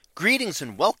Greetings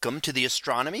and welcome to the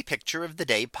Astronomy Picture of the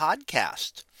Day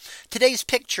podcast. Today's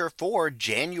picture for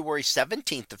January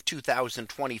 17th of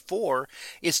 2024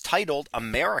 is titled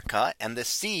America and the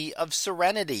Sea of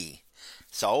Serenity.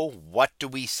 So what do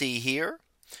we see here?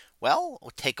 Well,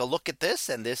 we'll take a look at this,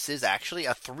 and this is actually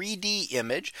a 3D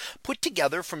image put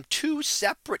together from two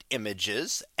separate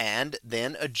images and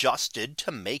then adjusted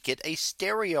to make it a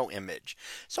stereo image.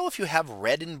 So if you have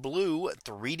red and blue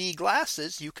 3D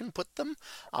glasses, you can put them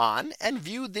on and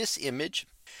view this image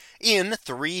in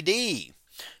 3D.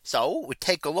 So we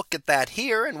take a look at that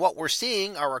here, and what we're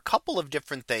seeing are a couple of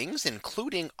different things,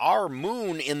 including our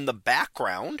moon in the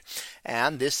background.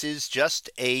 And this is just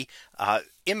a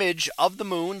image of the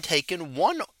moon taken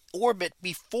one orbit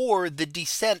before the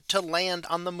descent to land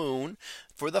on the moon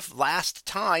for the last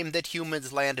time that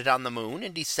humans landed on the moon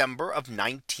in December of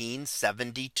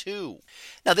 1972.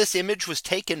 Now this image was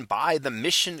taken by the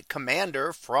mission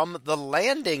commander from the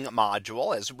landing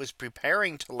module as it was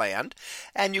preparing to land.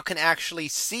 And you can actually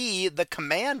see the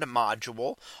command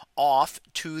module off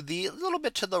to the little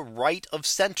bit to the right of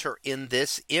center in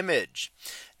this image.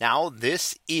 Now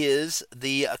this is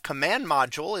the command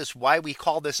module is why we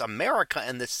call this America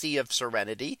and the Sea of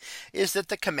Serenity, is that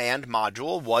the command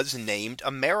module was named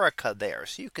America there.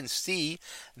 So you can see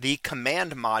the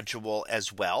command module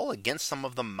as well against some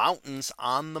of the mountains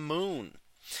on the moon.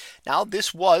 Now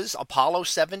this was Apollo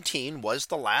 17 was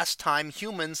the last time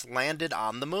humans landed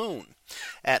on the moon,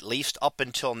 at least up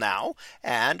until now.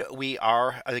 And we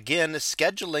are again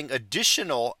scheduling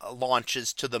additional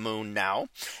launches to the moon now.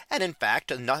 And in fact,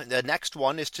 the next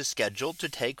one is scheduled to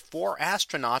take 4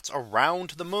 astronauts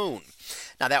around the moon.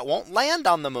 Now that won't land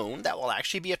on the moon. That will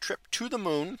actually be a trip to the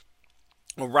moon,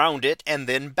 around it, and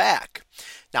then back.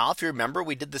 Now, if you remember,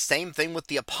 we did the same thing with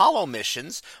the Apollo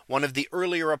missions. One of the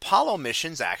earlier Apollo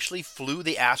missions actually flew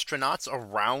the astronauts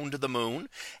around the moon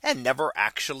and never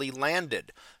actually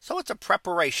landed. So it's a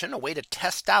preparation, a way to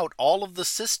test out all of the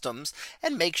systems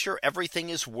and make sure everything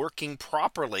is working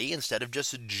properly instead of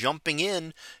just jumping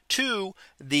in to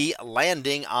the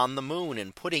landing on the moon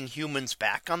and putting humans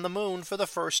back on the moon for the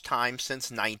first time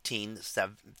since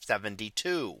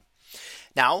 1972.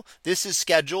 Now this is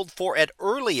scheduled for at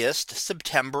earliest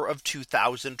September of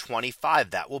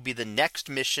 2025. That will be the next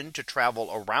mission to travel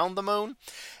around the moon.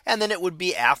 And then it would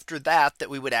be after that that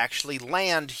we would actually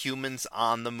land humans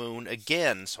on the moon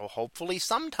again. So hopefully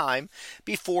sometime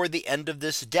before the end of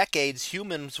this decade,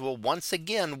 humans will once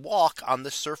again walk on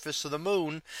the surface of the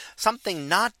moon, something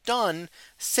not done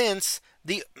since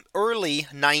the early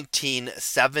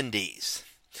 1970s.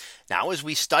 Now, as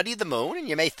we study the moon, and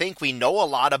you may think we know a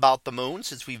lot about the moon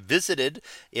since we visited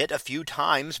it a few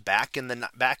times back in the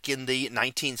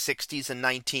 1960s and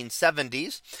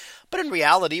 1970s. But in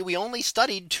reality, we only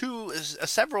studied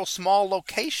several small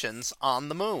locations on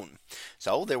the moon.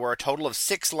 So there were a total of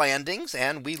 6 landings,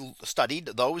 and we studied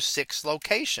those 6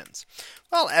 locations.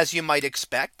 Well, as you might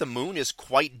expect, the moon is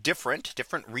quite different.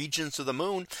 Different regions of the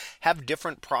moon have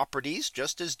different properties,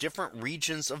 just as different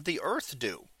regions of the Earth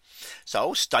do.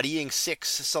 So studying 6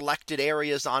 selected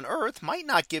areas on Earth might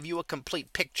not give you a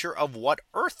complete picture of what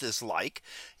Earth is like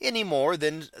any more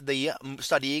than the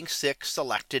studying 6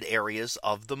 selected areas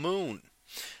of the moon.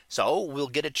 So we'll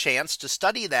get a chance to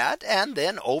study that, and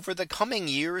then over the coming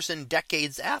years and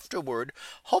decades afterward,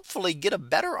 hopefully get a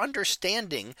better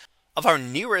understanding of our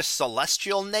nearest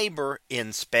celestial neighbor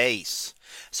in space.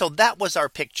 So that was our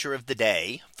picture of the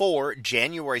day for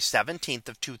January 17th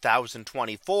of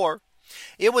 2024.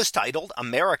 It was titled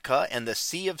America and the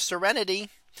Sea of Serenity.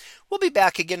 We'll be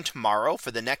back again tomorrow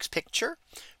for the next picture,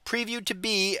 previewed to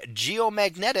be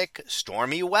geomagnetic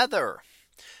stormy weather.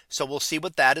 So we'll see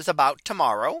what that is about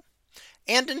tomorrow.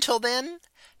 And until then,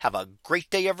 have a great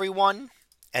day, everyone,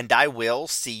 and I will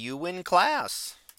see you in class.